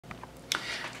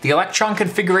The electron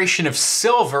configuration of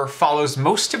silver follows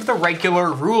most of the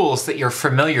regular rules that you're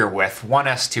familiar with.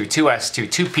 1s2, 2s2,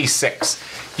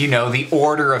 2p6. You know, the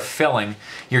order of filling.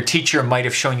 Your teacher might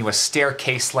have shown you a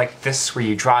staircase like this where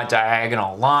you draw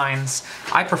diagonal lines.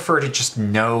 I prefer to just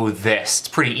know this. It's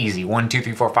pretty easy. 1, 2,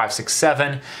 3, 4, 5, 6,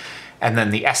 7. And then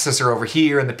the S's are over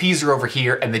here, and the P's are over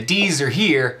here, and the D's are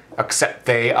here, except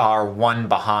they are one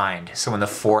behind. So in the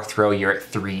fourth row, you're at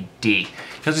 3D.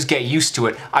 You'll just get used to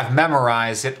it. I've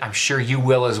memorized it. I'm sure you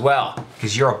will as well,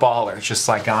 because you're a baller, just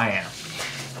like I am.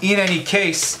 In any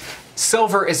case,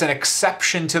 silver is an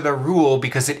exception to the rule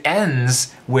because it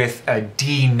ends with a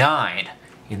D9.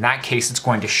 In that case, it's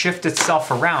going to shift itself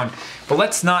around. But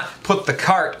let's not put the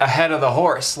cart ahead of the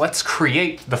horse. Let's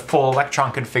create the full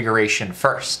electron configuration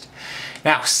first.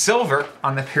 Now, silver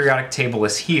on the periodic table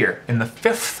is here in the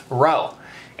 5th row,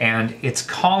 and it's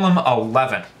column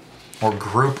 11, or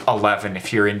group 11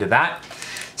 if you're into that.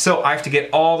 So I have to get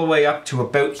all the way up to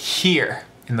about here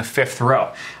in the 5th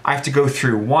row. I have to go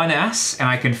through 1s, and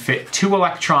I can fit 2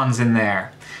 electrons in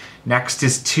there. Next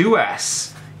is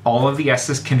 2s. All of the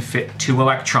s's can fit 2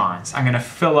 electrons. I'm going to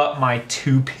fill up my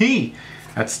 2p.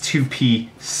 That's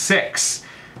 2p6.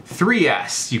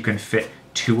 3s, you can fit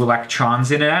 2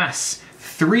 electrons in an s.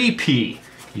 3p,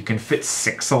 you can fit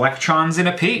 6 electrons in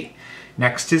a p.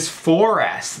 Next is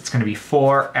 4s, it's going to be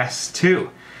 4s2.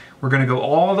 We're going to go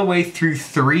all the way through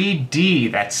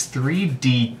 3d, that's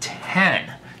 3d10.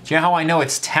 Do you know how I know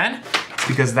it's 10? It's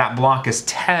because that block is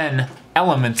 10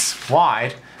 elements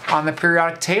wide on the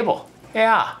periodic table.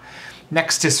 Yeah.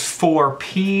 Next is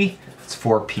 4p, it's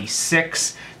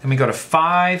 4p6. Then we go to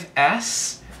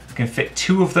 5s, we can fit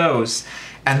 2 of those.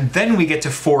 And then we get to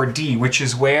 4d, which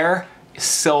is where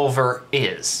silver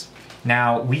is.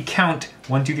 Now we count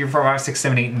 1, 2, 3, 4, 5, 6,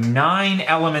 7, 8, 9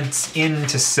 elements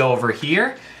into silver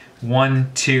here.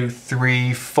 1, 2,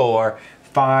 3, 4,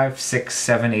 5, 6,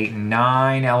 7, 8,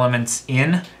 9 elements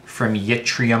in from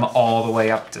yttrium all the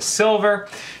way up to silver.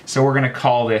 So we're going to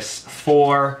call this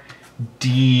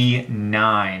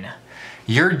 4d9.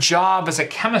 Your job as a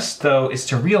chemist, though, is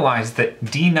to realize that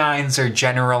D9s are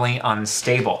generally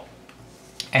unstable.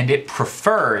 And it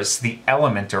prefers, the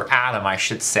element, or atom I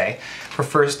should say,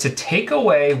 prefers to take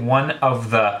away one of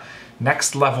the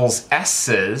next level's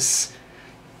S's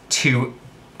to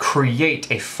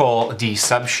create a full D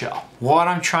subshell. What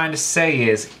I'm trying to say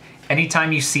is,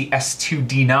 anytime you see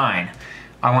S2D9,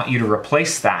 I want you to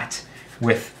replace that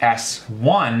with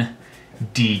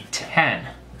S1D10.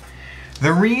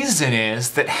 The reason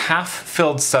is that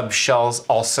half-filled subshells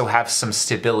also have some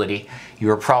stability. You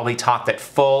were probably taught that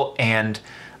full and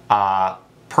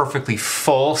perfectly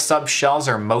full subshells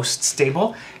are most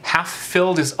stable.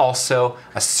 Half-filled is also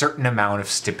a certain amount of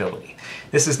stability.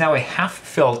 This is now a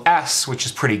half-filled S, which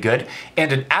is pretty good,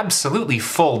 and an absolutely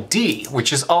full D,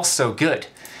 which is also good.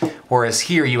 Whereas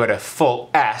here you had a full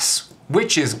S,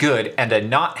 which is good, and a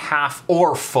not half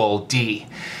or full D.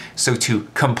 So to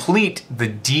complete the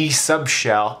D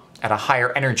subshell at a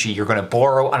higher energy, you're going to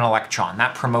borrow an electron.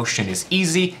 That promotion is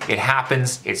easy, it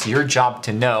happens, it's your job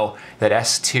to know that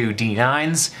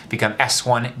S2D9s become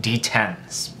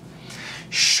S1D10s.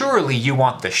 Surely you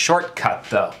want the shortcut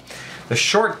though. The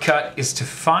shortcut is to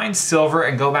find silver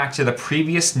and go back to the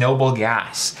previous noble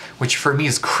gas, which for me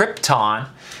is krypton,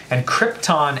 and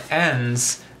krypton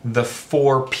ends the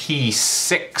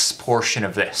 4p6 portion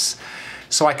of this.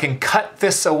 So I can cut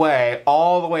this away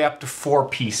all the way up to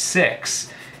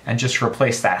 4p6 and just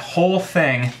replace that whole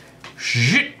thing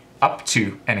up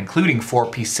to and including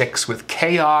 4p6 with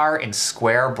Kr in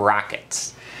square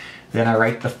brackets. Then I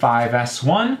write the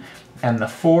 5s1 and the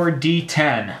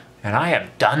 4d10, and I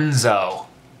am donezo.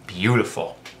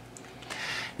 Beautiful.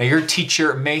 Now your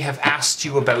teacher may have asked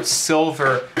you about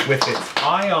silver with its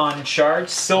ion charge.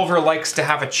 Silver likes to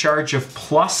have a charge of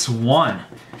 +1.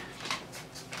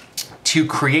 To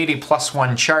create a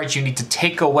 +1 charge, you need to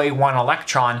take away 1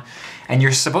 electron, and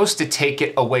you're supposed to take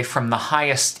it away from the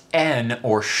highest n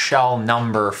or shell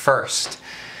number first.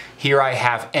 Here I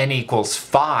have n equals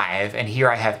 5, and here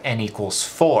I have n equals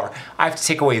 4. I have to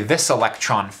take away this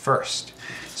electron first.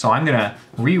 So I'm gonna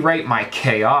rewrite my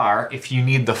Kr. If you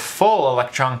need the full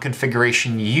electron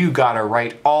configuration, you gotta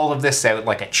write all of this out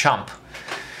like a chump.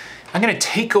 I'm gonna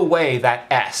take away that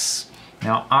S.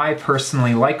 Now, I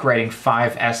personally like writing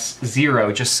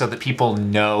 5s0 just so that people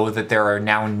know that there are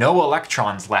now no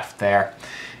electrons left there,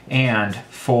 and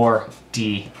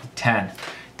 4d10.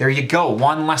 There you go,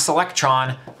 1 less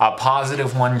electron, a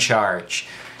 +1 charge.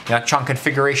 The electron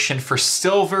configuration for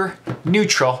silver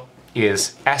neutral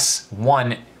is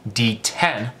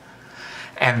S1d10,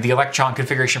 and the electron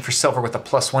configuration for silver with a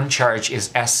 +1 charge is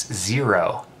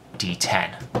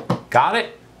S0d10. Got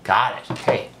it? Got it.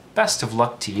 Hey, best of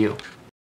luck to you.